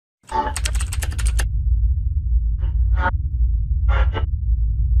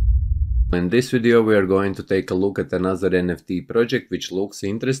In this video we are going to take a look at another NFT project which looks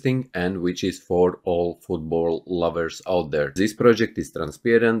interesting and which is for all football lovers out there. This project is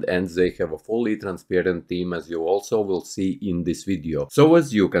transparent and they have a fully transparent theme, as you also will see in this video. So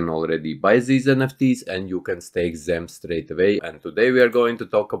as you can already buy these NFTs and you can stake them straight away. And today we are going to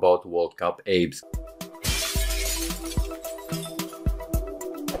talk about World Cup Apes.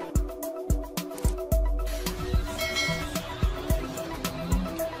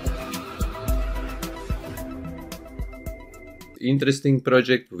 Interesting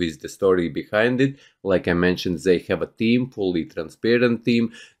project with the story behind it. Like I mentioned, they have a theme, fully transparent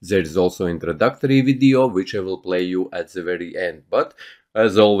theme. There is also introductory video which I will play you at the very end. But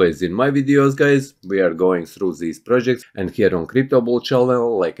as always in my videos, guys, we are going through these projects, and here on Crypto Bull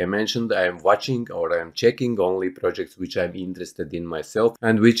channel, like I mentioned, I am watching or I am checking only projects which I'm interested in myself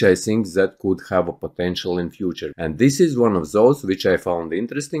and which I think that could have a potential in future. And this is one of those which I found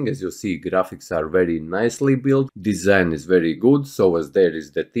interesting. As you see, graphics are very nicely built, design is very good, so as there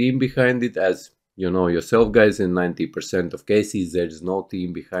is the team behind it. As you know yourself, guys, in 90% of cases there is no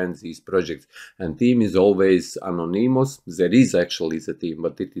team behind these projects, and team is always anonymous. There is actually the team,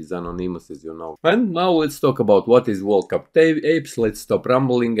 but it is anonymous, as you know. And now let's talk about what is World Cup Apes. Let's stop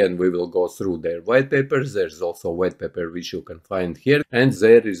rambling and we will go through their white papers. There's also a white paper which you can find here, and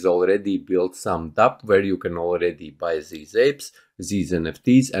there is already built some dApp where you can already buy these apes, these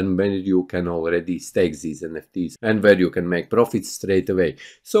NFTs, and where you can already stake these NFTs and where you can make profits straight away.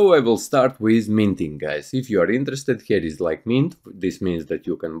 So I will start with minting, guys. If you are interested, here is like mint. This means that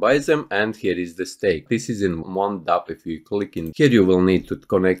you can buy them, and here is the stake. This is in one dApp. If you click in here, you will need to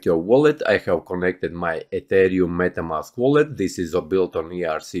connect your wallet. I have connected my Ethereum MetaMask wallet. This is built on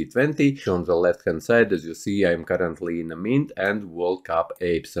ERC20. On the left hand side, as you see, I am currently in a mint and World Cup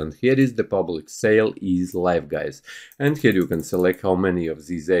Apes, and here is the public sale is live, guys. And here you can select how many of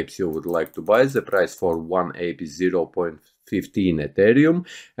these apes you would like to buy. The price for one ape is 0.15 Ethereum,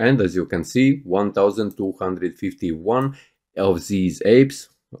 and as you can see, 1251 of these apes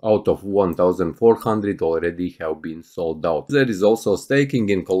out of 1400 already have been sold out. There is also staking.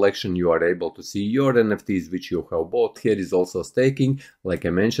 In collection you are able to see your NFTs which you have bought. Here is also staking. Like I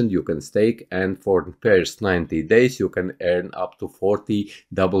mentioned, you can stake, and for the first 90 days you can earn up to 40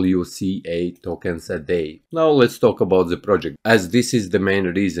 WCA tokens a day. Now let's talk about the project, as this is the main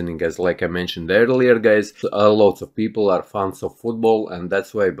reasoning. As like I mentioned earlier, guys, lots of people are fans of football, and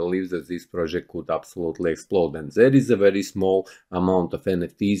that's why I believe that this project could absolutely explode. And there is a very small amount of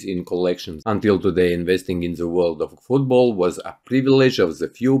NFTs in collections. Until today, investing in the world of football was a privilege of the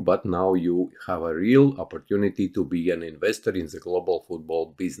few, but now you have a real opportunity to be an investor in the global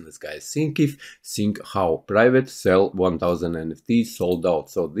football business, guys. Think how private sell 1000 NFTs sold out.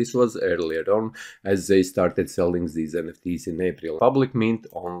 So this was earlier on, as they started selling these NFTs in April. Public mint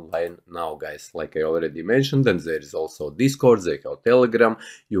online now, guys, like I already mentioned. And there is also Discord, they have Telegram.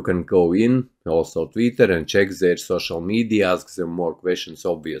 You can go in, also Twitter, and check their social media, ask them more questions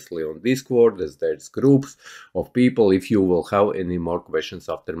obviously on Discord, as there's groups of people. If you will have any more questions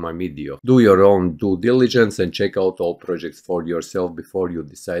after my video, do your own due diligence and check out all projects for yourself before you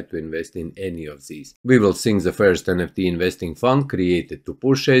decide to invest in any of these. We will sing the first NFT investing fund created to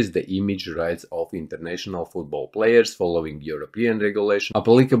purchase the image rights of international football players following European regulation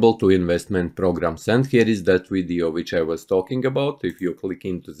applicable to investment programs. And here is that video which I was talking about. If you click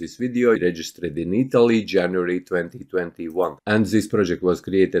into this video, registered in Italy January 2021, and this project was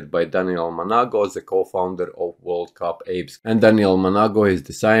created by Daniel Manago, the co-founder of World Cup Apes. And Daniel Manago is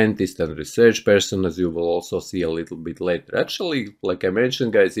the scientist and research person, as you will also see a little bit later. Actually, like I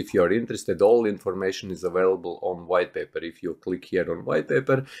mentioned, guys, if you are interested, all information is available on white paper. If you click here on white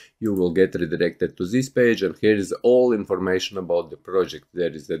paper, you will get redirected to this page, and here is all information about the project.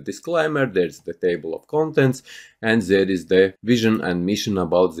 There is the disclaimer, there is the table of contents, and there is the vision and mission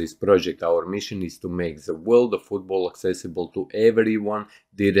about this project. Our mission is to make the world of football accessible to everyone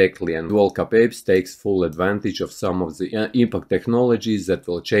directly, and World Cup Apes takes full advantage of some of the impact technologies that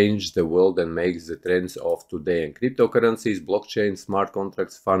will change the world and make the trends of today, and cryptocurrencies, blockchain, smart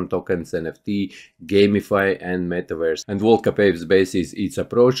contracts, fun tokens, NFT, gamify, and metaverse. And World Cup Apes bases its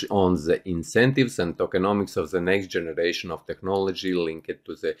approach on the incentives and tokenomics of the next generation of technology linked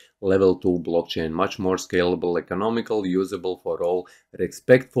to the level 2 blockchain, much more scalable, economical, usable for all,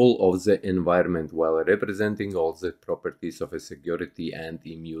 respectful of the environment, while representing all the properties of a security and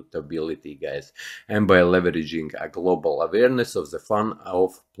immutability, guys, and by leveraging a global awareness of the fun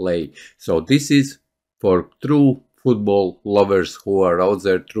of play. So this is for true football lovers who are out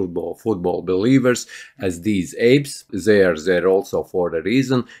there, true football believers, as these apes. They are there also for a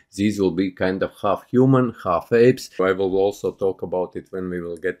reason. These will be kind of half human, half apes. I will also talk about it when we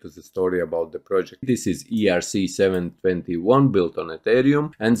will get to the story about the project. This is ERC-721 built on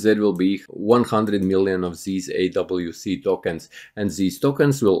Ethereum, and there will be 100 million of these AWC tokens. And these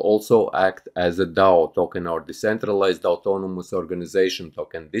tokens will also act as a DAO token, or decentralized autonomous organization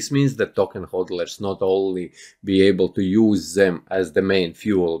token. This means that token hodlers not only be able to use them as the main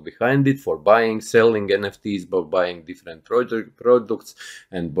fuel behind it for buying, selling NFTs, but buying different products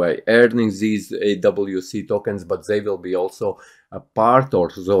and by earning these AWC tokens, but they will be also a part,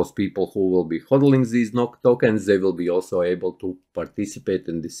 or those people who will be hodling these tokens, they will be also able to participate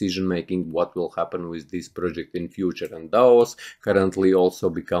in decision making what will happen with this project in future. And DAOs currently also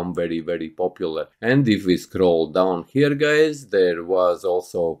become very popular. And if we scroll down here, guys, there was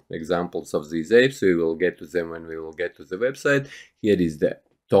also examples of these apes. We will get to them when we will get to the website. Here is the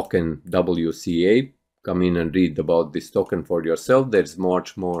token WCA. Come in and read about this token for yourself. There's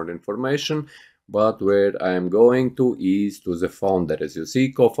much more information. But where I am going to is to the founder, as you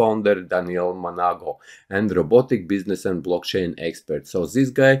see, co-founder Daniel Manago, and robotic business and blockchain expert. So this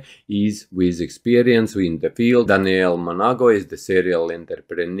guy is with experience in the field. Daniel Manago is the serial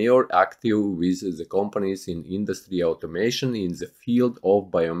entrepreneur active with the companies in industry automation in the field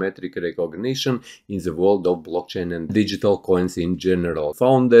of biometric recognition in the world of blockchain and digital coins in general.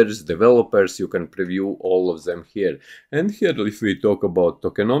 Founders, developers, you can preview all of them here. And here, if we talk about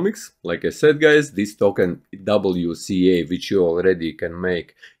tokenomics, like I said, guys, this token WCA, which you already can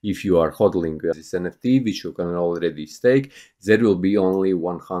make if you are hodling this NFT, which you can already stake, there will be only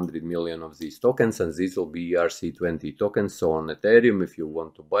 100 million of these tokens, and these will be ERC20 tokens. So on Ethereum, if you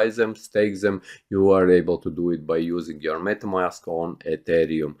want to buy them, stake them, you are able to do it by using your MetaMask on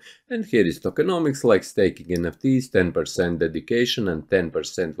Ethereum. And here is tokenomics, like staking NFTs, 10% dedication and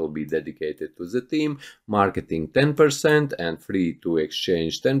 10% will be dedicated to the team, marketing 10% and free to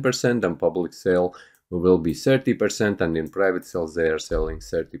exchange 10%, and public sale will be 30%, and in private sales they are selling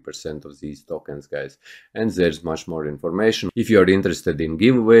 30% of these tokens, guys. And there's much more information. If you are interested in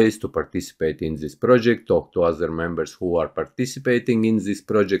giveaways to participate in this project, talk to other members who are participating in this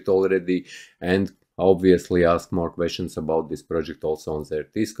project already, and obviously ask more questions about this project also on their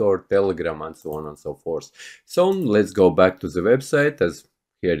Discord, Telegram, and so on and so forth. So let's go back to the website. As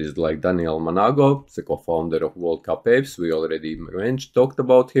here is like Daniel Manago, the co-founder of World Cup Apes. We already talked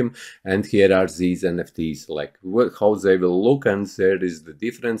about him. And here are these NFTs, like how they will look, and there is the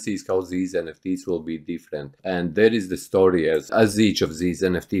differences, how these NFTs will be different. And there is the story, as each of these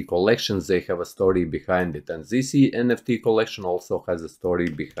NFT collections, they have a story behind it. And this NFT collection also has a story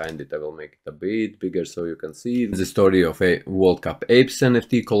behind it. I will make it a bit bigger so you can see the story of a World Cup Apes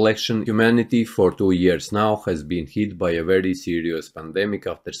NFT collection. Humanity for 2 years now has been hit by a very serious pandemic.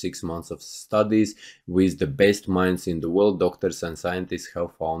 After 6 months of studies with the best minds in the world, doctors and scientists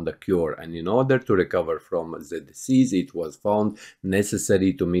have found a cure. And in order to recover from the disease, it was found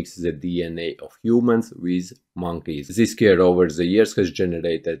necessary to mix the DNA of humans with monkeys. This cure over the years has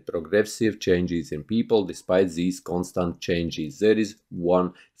generated progressive changes in people. Despite these constant changes, there is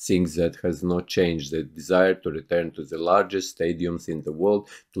one thing that has not changed: the desire to return to the largest stadiums in the world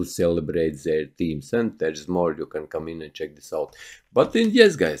to celebrate their teams. And there's more, you can come in and check this out. But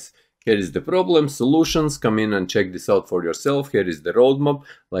yes, guys, here is the problem, solutions. Come in and check this out for yourself. Here is the roadmap.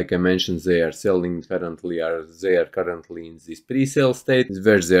 Like I mentioned, they are currently in this pre-sale state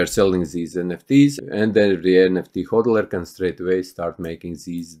where they are selling these NFTs, and then the NFT hodler can straight away start making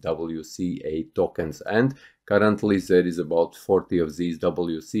these WCA tokens. And currently there is about 40 of these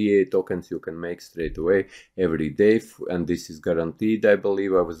WCA tokens you can make straight away every day, and this is guaranteed. I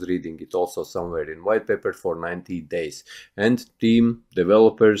believe I was reading it also somewhere in white paper, for 90 days. And team,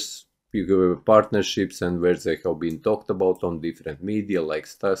 developers, partnerships, and where they have been talked about on different media like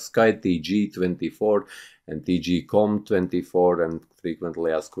SkyTG24 and TGCom24 and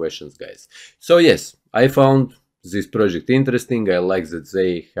frequently asked questions, guys. So yes, I found this project interesting. I like that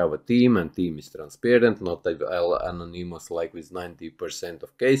they have a team, and team is transparent, not anonymous like with 90%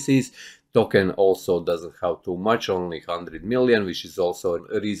 of cases. Token also doesn't have too much, only 100 million, which is also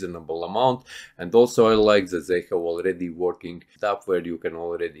a reasonable amount. And also I like that they have already working stuff where you can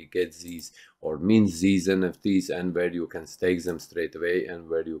already get these or mint these NFTs, and where you can stake them straight away, and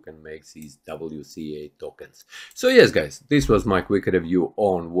where you can make these WCA tokens. So yes, guys, this was my quick review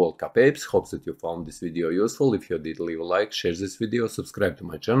on World Cup Apes. Hope that you found this video useful. If you did, leave a like, share this video, subscribe to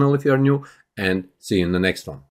my channel if you are new, and see you in the next one.